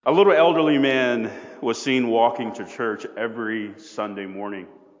A little elderly man was seen walking to church every Sunday morning.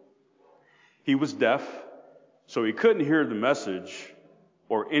 He was deaf, so he couldn't hear the message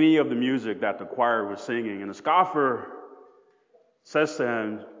or any of the music that the choir was singing. And the scoffer says to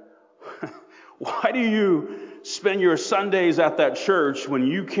him, "Why do you spend your Sundays at that church when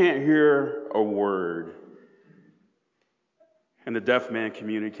you can't hear a word?" And the deaf man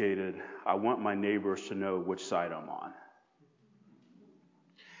communicated, "I want my neighbors to know which side I'm on."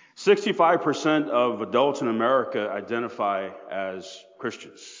 65% of adults in America identify as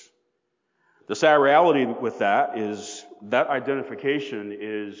Christians. The sad reality with that is that identification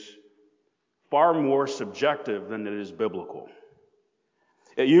is far more subjective than it is biblical.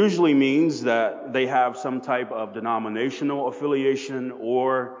 It usually means that they have some type of denominational affiliation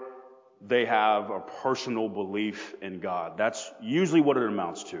or they have a personal belief in God. That's usually what it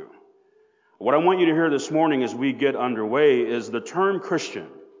amounts to. What I want you to hear this morning as we get underway is the term Christian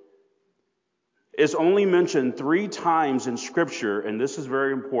is only mentioned 3 times in Scripture, and this is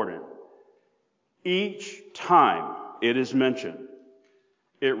very important. Each time it is mentioned,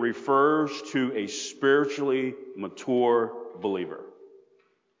 it refers to a spiritually mature believer.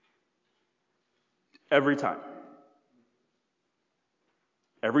 Every time.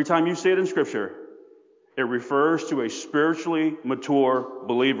 Every time you see it in Scripture, it refers to a spiritually mature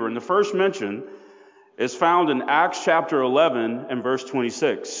believer. And the first mention is found in Acts chapter 11 and verse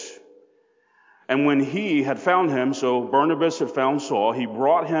 26. And when he had found him, so Barnabas had found Saul, he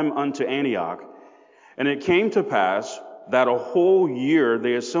brought him unto Antioch. And it came to pass that a whole year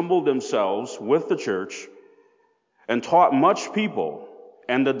they assembled themselves with the church and taught much people.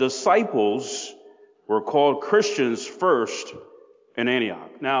 And the disciples were called Christians first in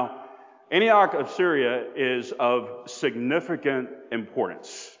Antioch. Now, Antioch of Syria is of significant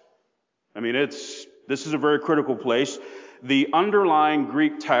importance. This is a very critical place. The underlying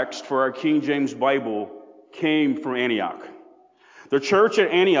Greek text for our King James Bible came from Antioch. The church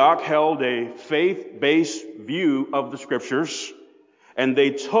at Antioch held a faith-based view of the Scriptures, and they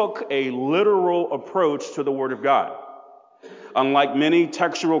took a literal approach to the Word of God. Unlike many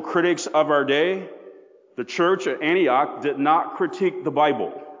textual critics of our day, the church at Antioch did not critique the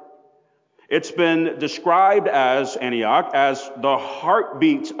Bible. It's been described as Antioch as the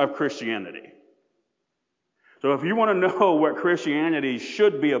heartbeat of Christianity. So if you want to know what Christianity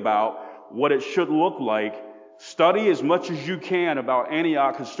should be about, what it should look like, study as much as you can about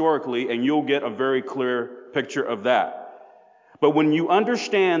Antioch historically, and you'll get a very clear picture of that. But when you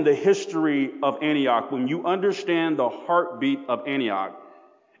understand the history of Antioch, when you understand the heartbeat of Antioch,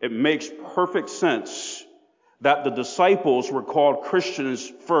 it makes perfect sense that the disciples were called Christians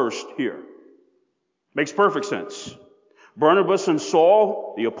first here. Makes perfect sense. Barnabas and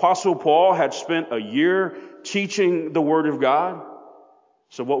Saul, the Apostle Paul, had spent a year teaching the Word of God.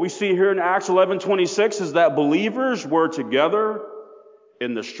 So what we see here in Acts 11:26 is that believers were together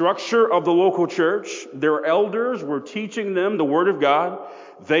in the structure of the local church. Their elders were teaching them the Word of God.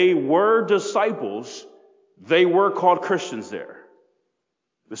 They were disciples. They were called Christians there.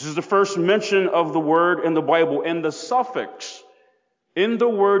 This is the first mention of the word in the Bible. And the suffix in the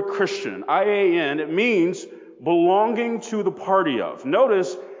word Christian, I-A-N, it means belonging to the party of.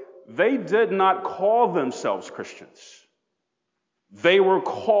 Notice, they did not call themselves Christians. They were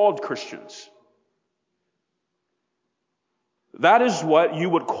called Christians. That is what you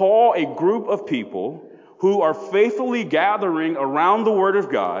would call a group of people who are faithfully gathering around the Word of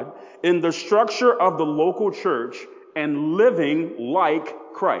God in the structure of the local church and living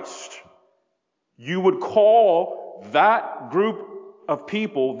like Christ. You would call that group of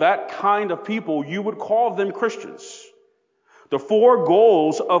people, that kind of people, you would call them Christians. The 4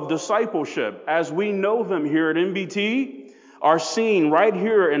 goals of discipleship, as we know them here at MBT, are seen right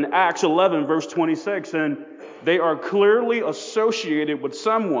here in Acts 11, verse 26, and they are clearly associated with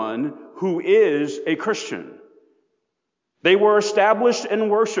someone who is a Christian. They were established in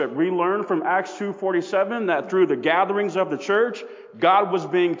worship. We learn from Acts 2:47 that through the gatherings of the church, God was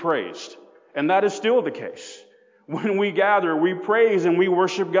being praised. And that is still the case. When we gather, we praise and we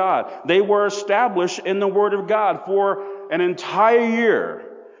worship God. They were established in the Word of God for an entire year.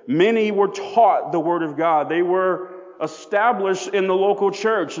 Many were taught the Word of God. They were established in the local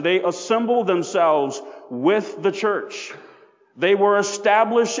church. They assembled themselves with the church. They were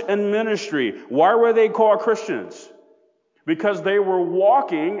established in ministry. Why were they called Christians? Because they were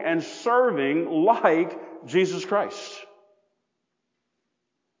walking and serving like Jesus Christ.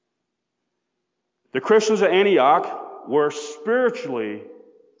 The Christians at Antioch were spiritually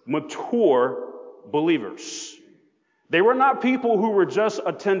mature believers. They were not people who were just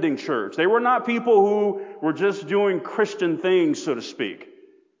attending church. They were not people who were just doing Christian things, so to speak.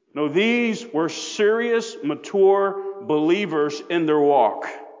 No, these were serious, mature believers in their walk.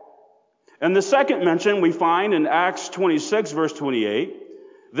 And the second mention we find in Acts 26, verse 28.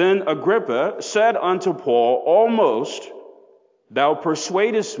 Then Agrippa said unto Paul, Almost thou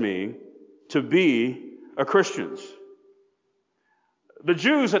persuadest me to be a Christian. The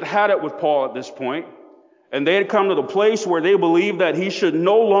Jews had had it with Paul at this point, and they had come to the place where they believed that he should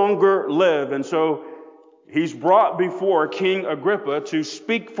no longer live. And so he's brought before King Agrippa to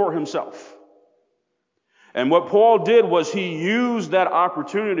speak for himself. And what Paul did was he used that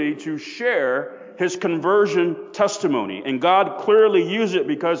opportunity to share his conversion testimony. And God clearly used it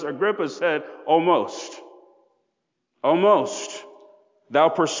because Agrippa said, Almost thou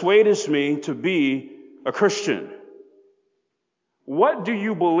persuadest me to be a Christian. What do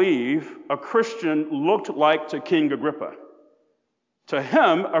you believe a Christian looked like to King Agrippa? To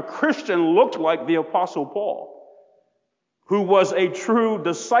him, a Christian looked like the Apostle Paul, who was a true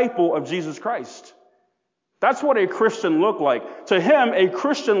disciple of Jesus Christ. That's what a Christian looked like. To him, a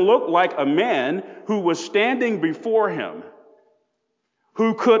Christian looked like a man who was standing before him,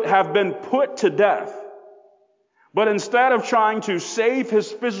 who could have been put to death. But instead of trying to save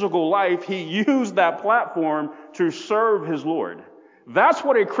his physical life, he used that platform to serve his Lord. That's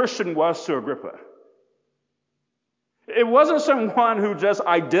what a Christian was to Agrippa. It wasn't someone who just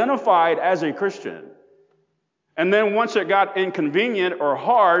identified as a Christian, and then once it got inconvenient or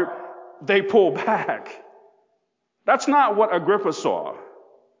hard, they pulled back. That's not what Agrippa saw.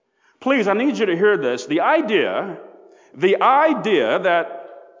 Please, I need you to hear this. The idea that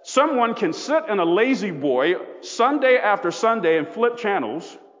someone can sit in a lazy boy Sunday after Sunday and flip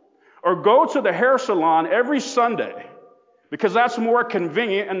channels, or go to the hair salon every Sunday because that's more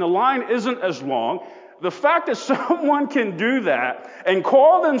convenient and the line isn't as long. The fact that someone can do that and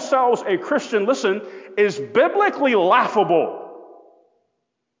call themselves a Christian, listen, is biblically laughable.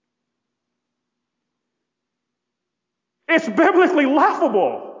 It's biblically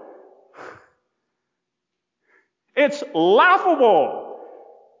laughable. It's laughable.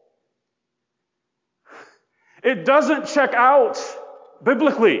 It doesn't check out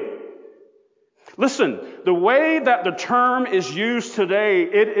biblically. Listen, the way that the term is used today,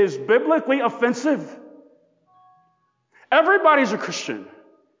 it is biblically offensive. Everybody's a Christian.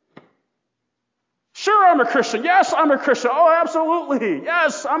 Sure, I'm a Christian. Yes, I'm a Christian. Oh, absolutely.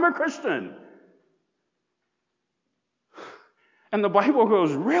 Yes, I'm a Christian. And the Bible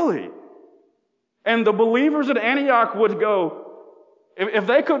goes, really? And the believers at Antioch would go, if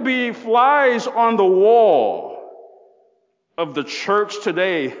they could be flies on the wall of the church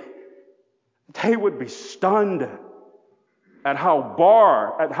today, they would be stunned at how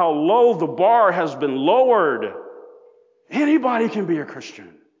low the bar has been lowered. Anybody can be a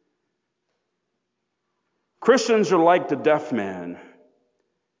Christian. Christians are like the deaf man.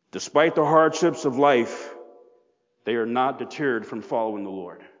 Despite the hardships of life, they are not deterred from following the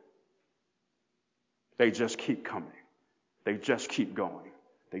Lord. They just keep coming. They just keep going.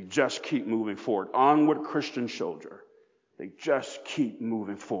 They just keep moving forward. Onward, Christian soldier. They just keep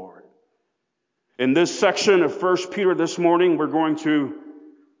moving forward. In this section of 1 Peter this morning, we're going to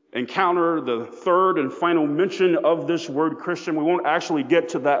encounter the third and final mention of this word Christian. We won't actually get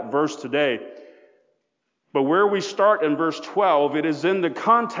to that verse today. But where we start in verse 12, it is in the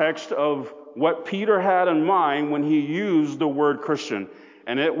context of what Peter had in mind when he used the word Christian.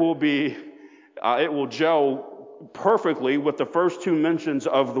 And it will gel perfectly with the first two mentions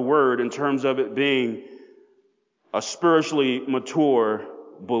of the word in terms of it being a spiritually mature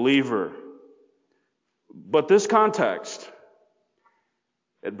believer. But this context,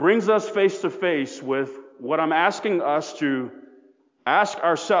 it brings us face to face with what I'm asking us to ask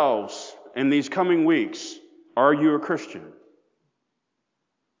ourselves in these coming weeks. Are you a Christian?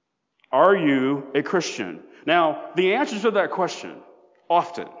 Are you a Christian? Now, the answer to that question,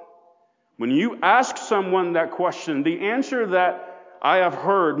 often, when you ask someone that question, the answer that I have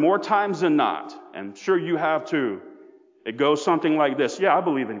heard more times than not, and I'm sure you have too, it goes something like this. Yeah, I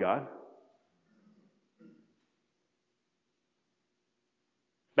believe in God.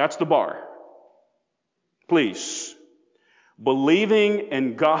 That's the bar. Please. Believing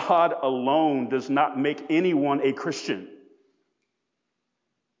in God alone does not make anyone a Christian.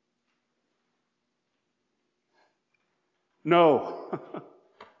 No.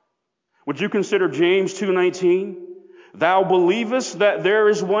 Would you consider James 2:19? Thou believest that there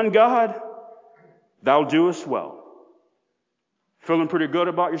is one God, thou doest well. Feeling pretty good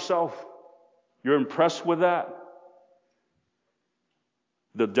about yourself? You're impressed with that?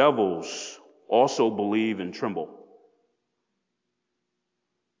 The devils also believe and tremble.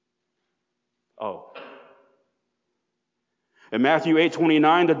 Oh. In Matthew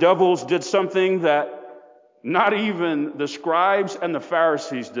 8:29, the devils did something that not even the scribes and the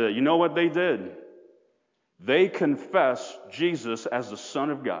Pharisees did. You know what they did? They confessed Jesus as the Son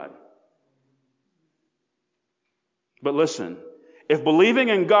of God. But listen, if believing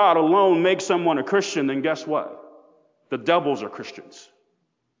in God alone makes someone a Christian, then guess what? The devils are Christians.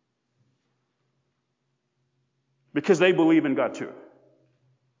 Because they believe in God too.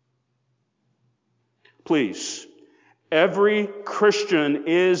 Please, every Christian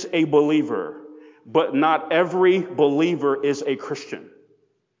is a believer, but not every believer is a Christian.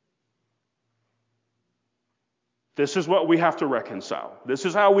 This is what we have to reconcile. This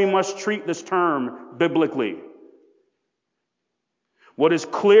is how we must treat this term biblically. What is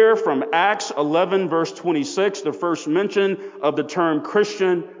clear from Acts 11, verse 26, the first mention of the term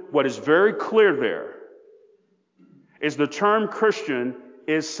Christian, what is very clear there is the term Christian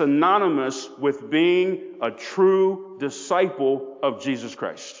is synonymous with being a true disciple of Jesus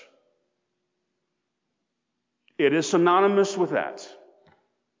Christ. It is synonymous with that.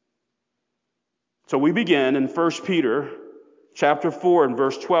 So we begin in 1 Peter chapter 4 and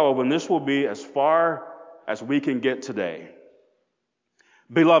verse 12, and this will be as far as we can get today.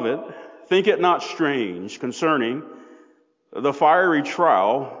 Beloved, think it not strange concerning the fiery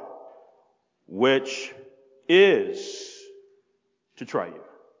trial which is to try you,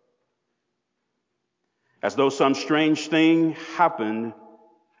 as though some strange thing happened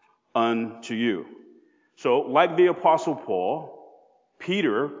unto you. So, like the Apostle Paul,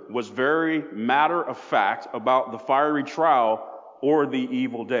 Peter was very matter of fact about the fiery trial or the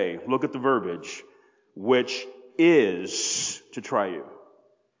evil day. Look at the verbiage, which is to try you.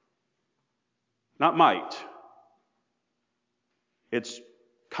 Not might. It's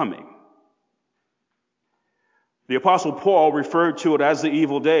coming. The Apostle Paul referred to it as the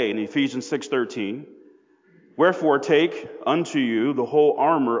evil day in Ephesians 6:13. Wherefore take unto you the whole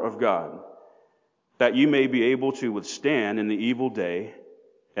armor of God, that you may be able to withstand in the evil day,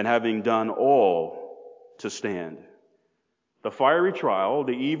 and having done all, to stand. The fiery trial,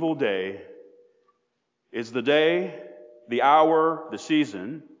 the evil day, is the day, the hour, the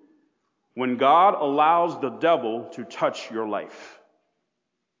season when God allows the devil to touch your life.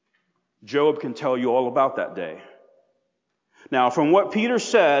 Job can tell you all about that day. Now, from what Peter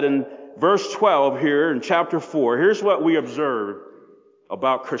said in verse 12 here in chapter 4, here's what we observe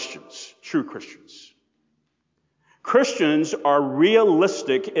about Christians, true Christians. Christians are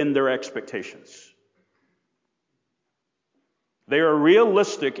realistic in their expectations. They are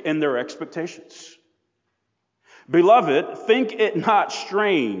realistic in their expectations. Beloved, think it not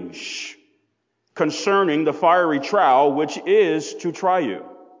strange concerning the fiery trial which is to try you.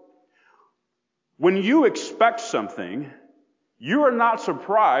 When you expect something, you are not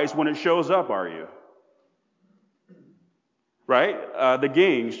surprised when it shows up, are you? Right? The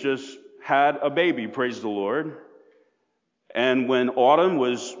Gings just had a baby, praise the Lord. And when Autumn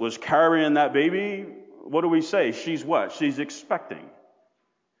was carrying that baby, what do we say? She's what? She's expecting.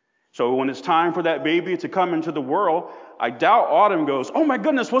 So when it's time for that baby to come into the world, I doubt Autumn goes, oh my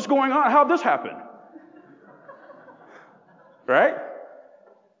goodness, what's going on? How'd this happen? Right?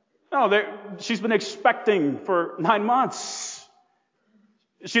 No, she's been expecting for 9 months.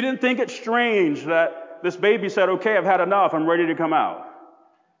 She didn't think it strange that this baby said, okay, I've had enough, I'm ready to come out.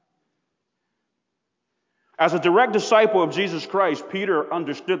 As a direct disciple of Jesus Christ, Peter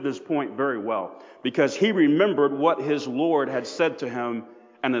understood this point very well because he remembered what his Lord had said to him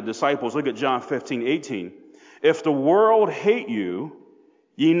and the disciples. Look at John 15:18. If the world hate you,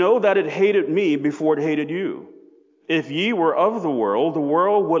 ye know that it hated me before it hated you. If ye were of the world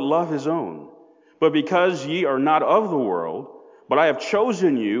would love his own. But because ye are not of the world, but I have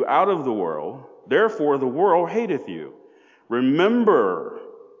chosen you out of the world, therefore the world hateth you. Remember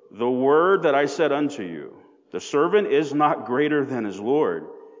the word that I said unto you. The servant is not greater than his Lord.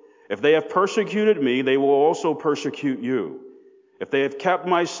 If they have persecuted me, they will also persecute you. If they have kept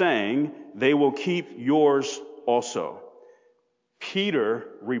my saying, they will keep yours also. Peter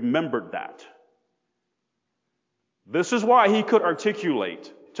remembered that. This is why he could articulate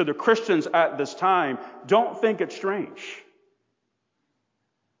to the Christians at this time, don't think it's strange.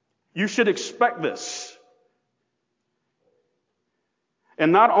 You should expect this.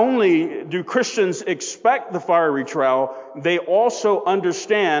 And not only do Christians expect the fiery trial, they also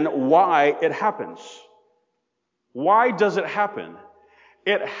understand why it happens. Why does it happen?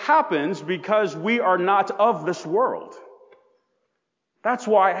 It happens because we are not of this world. That's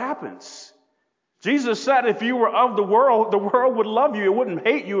why it happens. Jesus said if you were of the world would love you. It wouldn't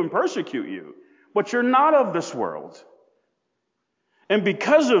hate you and persecute you. But you're not of this world. And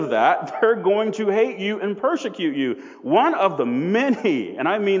because of that, they're going to hate you and persecute you. One of the many, and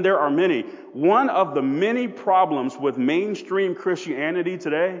I mean there are many, one of the many problems with mainstream Christianity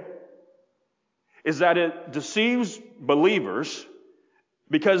today is that it deceives believers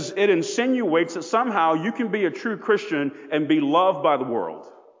because it insinuates that somehow you can be a true Christian and be loved by the world.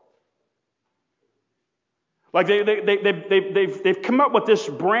 Like they've come up with this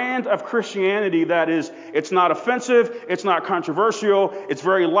brand of Christianity that is, it's not offensive, it's not controversial, it's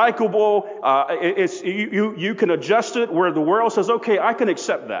very likable, you can adjust it where the world says, okay, I can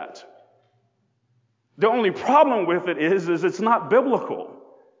accept that. The only problem with it is it's not biblical.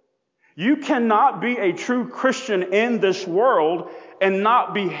 You cannot be a true Christian in this world and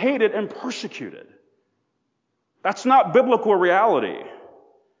not be hated and persecuted. That's not biblical reality.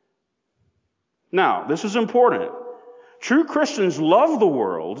 Now, this is important. True Christians love the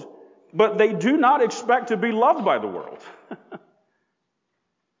world, but they do not expect to be loved by the world.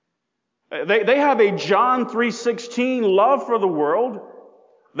 They have a John 3:16 love for the world.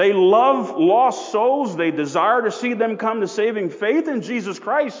 They love lost souls. They desire to see them come to saving faith in Jesus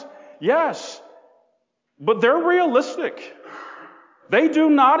Christ. Yes, but they're realistic. They do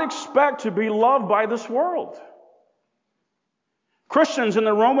not expect to be loved by this world. Christians in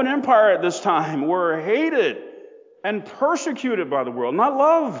the Roman Empire at this time were hated and persecuted by the world, not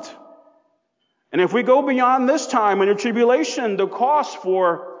loved. And if we go beyond this time in the tribulation, the cost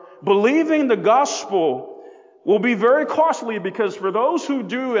for believing the gospel will be very costly, because for those who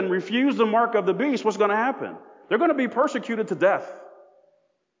do and refuse the mark of the beast, what's going to happen? They're going to be persecuted to death.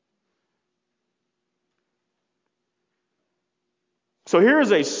 So here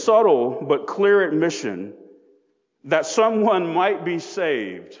is a subtle but clear admission that someone might be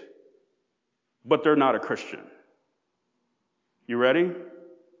saved, but they're not a Christian. You ready?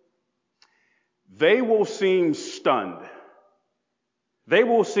 They will seem stunned. They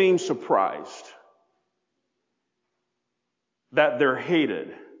will seem surprised that they're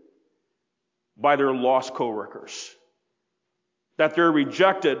hated by their lost coworkers, that they're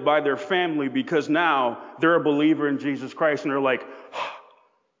rejected by their family because now they're a believer in Jesus Christ, and they're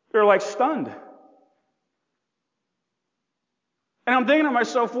like stunned. And I'm thinking to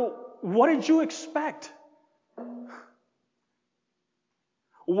myself, well, what did you expect?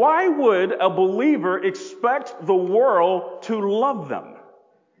 Why would a believer expect the world to love them?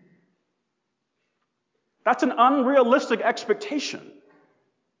 That's an unrealistic expectation.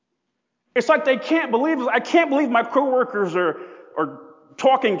 It's like they can't believe, I can't believe my coworkers are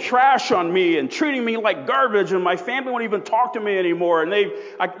talking trash on me and treating me like garbage, and my family won't even talk to me anymore, and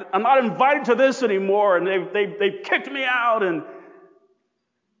I'm not invited to this anymore, and they've kicked me out, and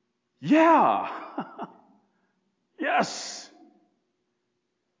yeah. Yes.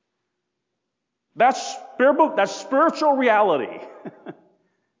 That's spiritual reality.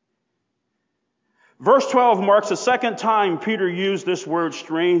 Verse 12 marks the second time Peter used this word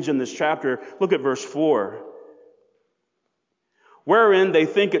strange in this chapter. Look at verse 4. Wherein they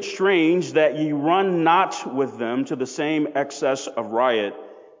think it strange that ye run not with them to the same excess of riot,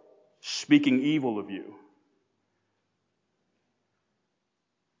 speaking evil of you.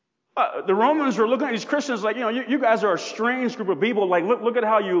 The Romans are looking at these Christians like, you guys are a strange group of people. Like, look at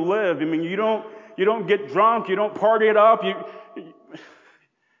how you live. I mean, you don't get drunk. You don't party it up.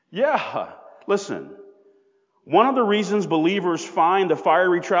 Yeah. Listen, one of the reasons believers find the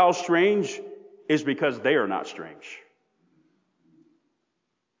fiery trial strange is because they are not strange.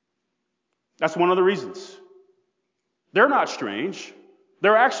 That's one of the reasons. They're not strange.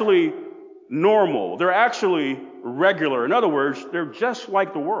 They're actually normal. They're actually regular. In other words, they're just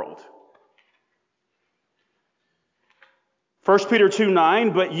like the world. 1 Peter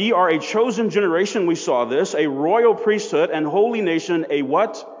 2:9, but ye are a chosen generation, we saw this, a royal priesthood and holy nation, a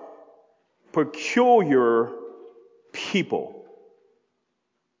what? Peculiar people.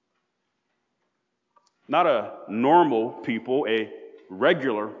 Not a normal people, a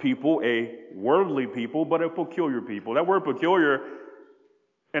regular people, a worldly people, but a peculiar people. That word peculiar,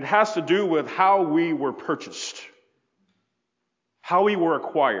 it has to do with how we were purchased, how we were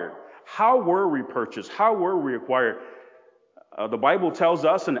acquired. How were we purchased? How were we acquired? The Bible tells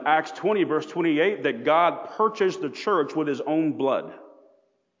us in Acts 20, verse 28, that God purchased the church with his own blood.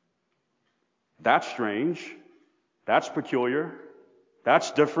 That's strange. That's peculiar.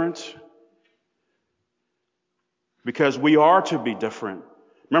 That's different. Because we are to be different.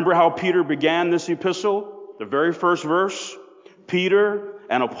 Remember how Peter began this epistle? The very first verse. Peter,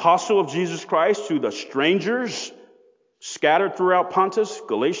 an apostle of Jesus Christ, to the strangers scattered throughout Pontus,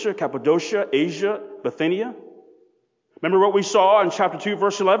 Galatia, Cappadocia, Asia, Bithynia. Remember what we saw in chapter 2,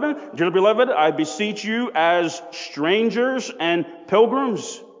 verse 11? Dearly beloved, I beseech you as strangers and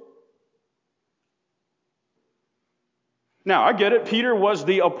pilgrims. Now, I get it. Peter was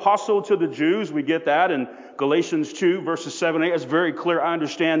the apostle to the Jews. We get that in Galatians 2, verses 7 and 8. It's very clear. I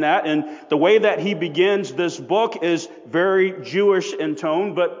understand that. And the way that he begins this book is very Jewish in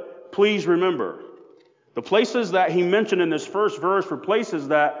tone. But please remember, the places that he mentioned in this first verse were places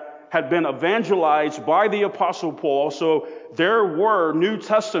that had been evangelized by the Apostle Paul. So there were New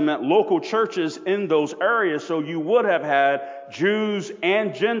Testament local churches in those areas. So you would have had Jews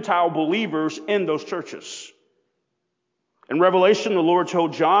and Gentile believers in those churches. In Revelation, the Lord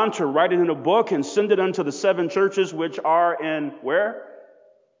told John to write it in a book and send it unto the 7 churches which are in where?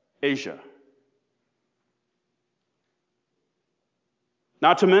 Asia.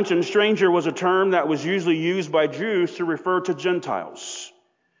 Not to mention, stranger was a term that was usually used by Jews to refer to Gentiles.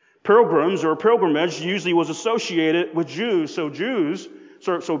 Pilgrims or pilgrimage usually was associated with Jews.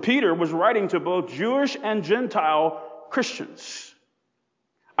 So Peter was writing to both Jewish and Gentile Christians.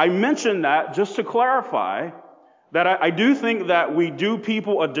 I mention that just to clarify that I do think that we do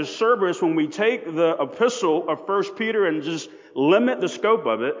people a disservice when we take the epistle of 1 Peter and just limit the scope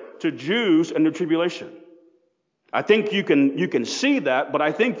of it to Jews and the tribulation. I think you can see that, but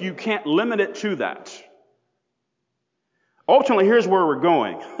I think you can't limit it to that. Ultimately, here's where we're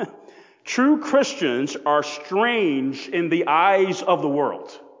going. True Christians are strange in the eyes of the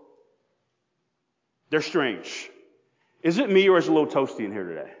world. They're strange. Is it me or is it a little toasty in here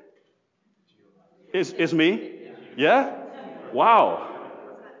today? Is me? Yeah? Wow.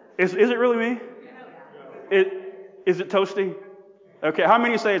 Is it really me? Is it toasty? Okay, how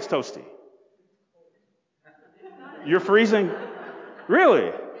many say it's toasty? You're freezing?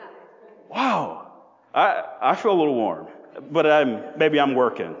 Really? Wow. I feel a little warm, but maybe I'm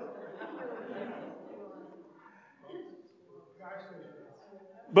working.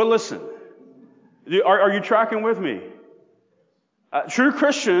 But listen, are you tracking with me? True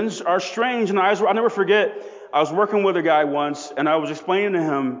Christians are strange, and I'll never forget, I was working with a guy once, and I was explaining to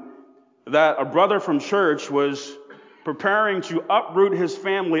him that a brother from church was preparing to uproot his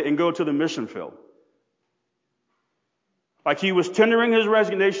family and go to the mission field. Like he was tendering his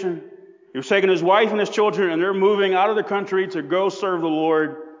resignation. He was taking his wife and his children, and they're moving out of the country to go serve the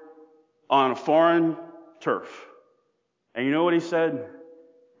Lord on a foreign turf. And you know what he said?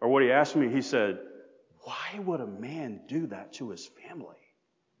 Or what he asked me? He said, why would a man do that to his family?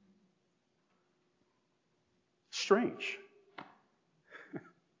 Strange.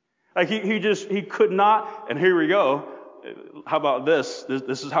 Like he could not, and here we go. How about this?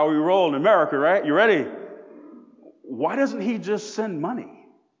 This is how we roll in America, right? You ready? Why doesn't he just send money?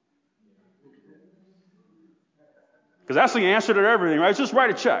 Because that's the answer to everything, right? Just write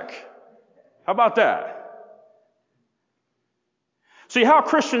a check. How about that? See, how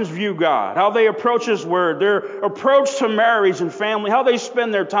Christians view God, how they approach His Word, their approach to marriage and family, how they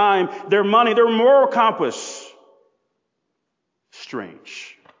spend their time, their money, their moral compass.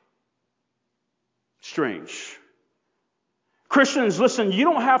 Strange. Strange. Christians, listen, you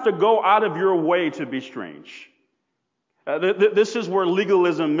don't have to go out of your way to be strange. This is where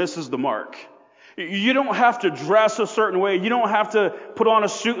legalism misses the mark. You don't have to dress a certain way. You don't have to put on a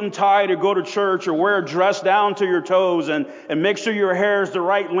suit and tie to go to church or wear a dress down to your toes and make sure your hair is the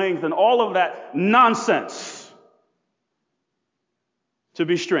right length and all of that nonsense to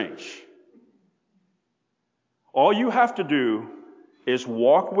be strange. All you have to do is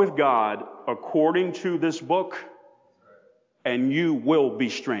walk with God according to this book, and you will be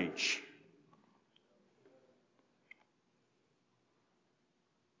strange.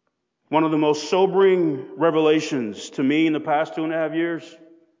 One of the most sobering revelations to me in the past 2.5 years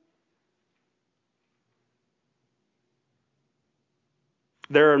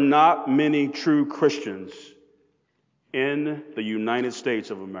there are not many true Christians in the United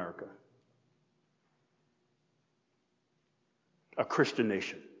States of America. A Christian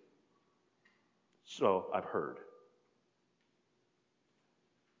nation. So I've heard.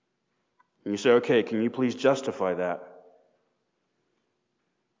 And you say, okay, can you please justify that?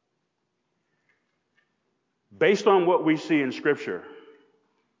 Based on what we see in Scripture,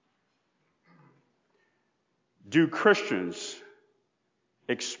 do Christians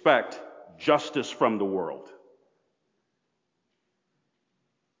expect justice from the world?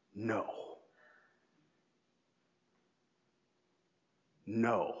 No.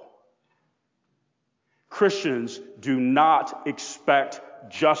 No. Christians do not expect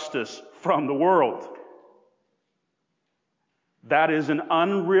justice from the world. That is an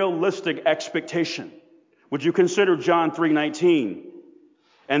unrealistic expectation. Would you consider John 3:19?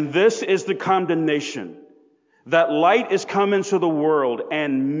 And this is the condemnation, that light is come into the world,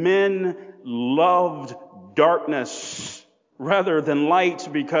 and men loved darkness rather than light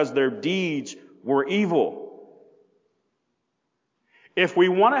because their deeds were evil. If we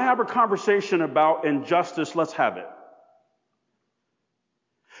want to have a conversation about injustice, let's have it.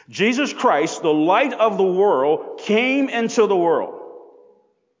 Jesus Christ, the light of the world, came into the world.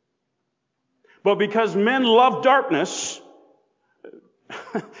 But because men loved darkness,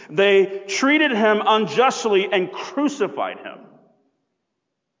 they treated him unjustly and crucified him.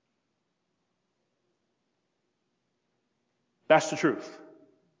 That's the truth.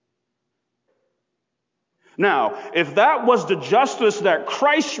 Now, if that was the justice that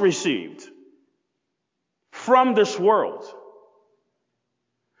Christ received from this world,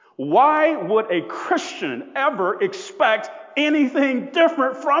 why would a Christian ever expect anything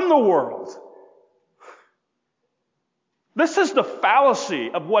different from the world? This is the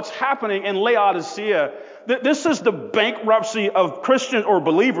fallacy of what's happening in Laodicea. This is the bankruptcy of Christians or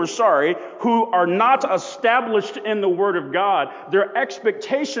believers, who are not established in the Word of God. Their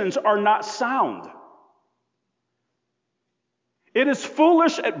expectations are not sound. It is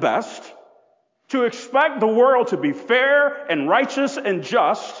foolish at best to expect the world to be fair and righteous and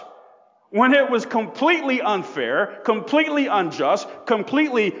just when it was completely unfair, completely unjust,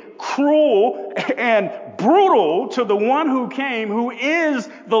 completely cruel and brutal to the one who came, who is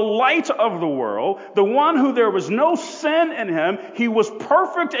the light of the world, the one who there was no sin in him. He was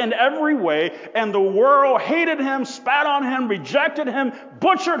perfect in every way, and the world hated him, spat on him, rejected him,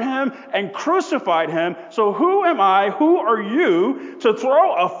 butchered him, and crucified him. So who am I, who are you, to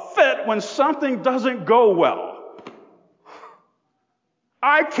throw a fit when something doesn't go well?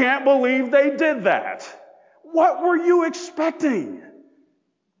 I can't believe they did that. What were you expecting?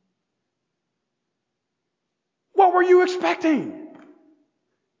 What were you expecting?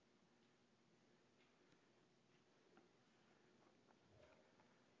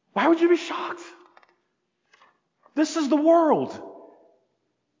 Why would you be shocked? This is the world.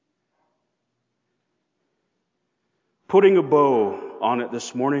 Putting a bow on it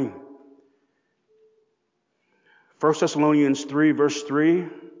this morning. 1 Thessalonians 3, verse 3,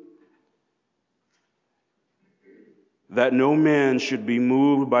 that no man should be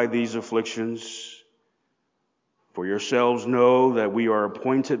moved by these afflictions, for yourselves know that we are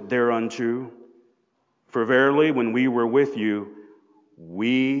appointed thereunto. For verily, when we were with you,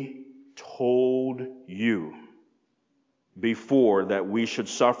 we told you before that we should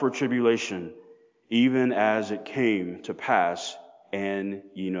suffer tribulation, even as it came to pass, and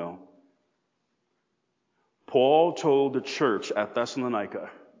ye know. Paul told the church at Thessalonica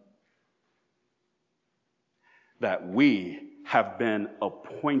that we have been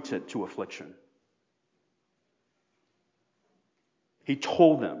appointed to affliction. He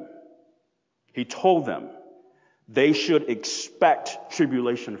told them they should expect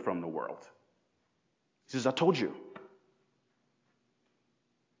tribulation from the world. He says, I told you.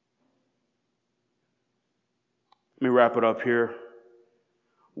 Let me wrap it up here.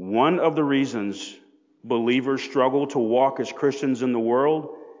 One of the reasons believers struggle to walk as Christians in the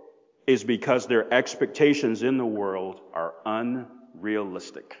world is because their expectations in the world are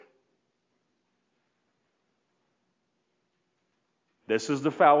unrealistic. This is the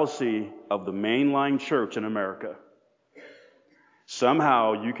fallacy of the mainline church in America.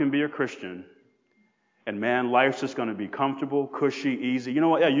 Somehow you can be a Christian and man, life's just going to be comfortable, cushy, easy. You know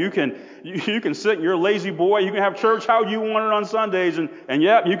what? Yeah, you can sit, you're a lazy boy, you can have church how you want it on Sundays, and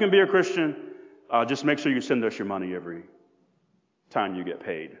yeah, you can be a Christian. Just make sure you send us your money every time you get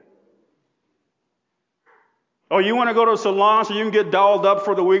paid. Oh, you want to go to a salon so you can get dolled up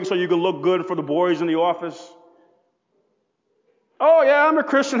for the week so you can look good for the boys in the office? Oh, yeah, I'm a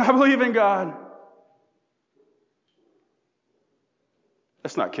Christian. I believe in God.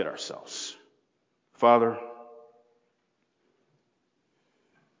 Let's not kid ourselves. Father,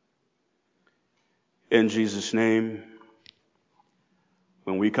 in Jesus' name,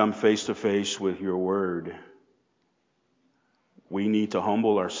 when we come face to face with your word, we need to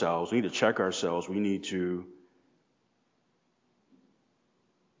humble ourselves. We need to check ourselves. We need to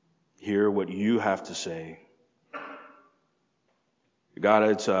hear what you have to say. God,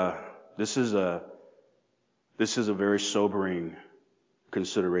 this is a very sobering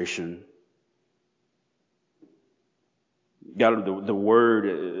consideration. God, the word,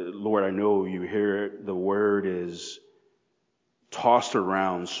 Lord, I know you hear it. The word is tossed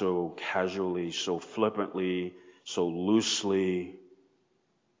around so casually, so flippantly, so loosely.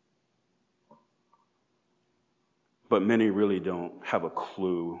 But many really don't have a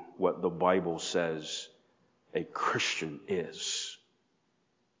clue what the Bible says a Christian is.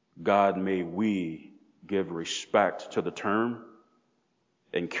 God, may we give respect to the term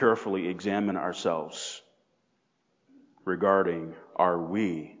and carefully examine ourselves regarding, are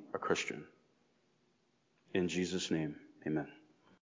we a Christian? In Jesus' name, amen.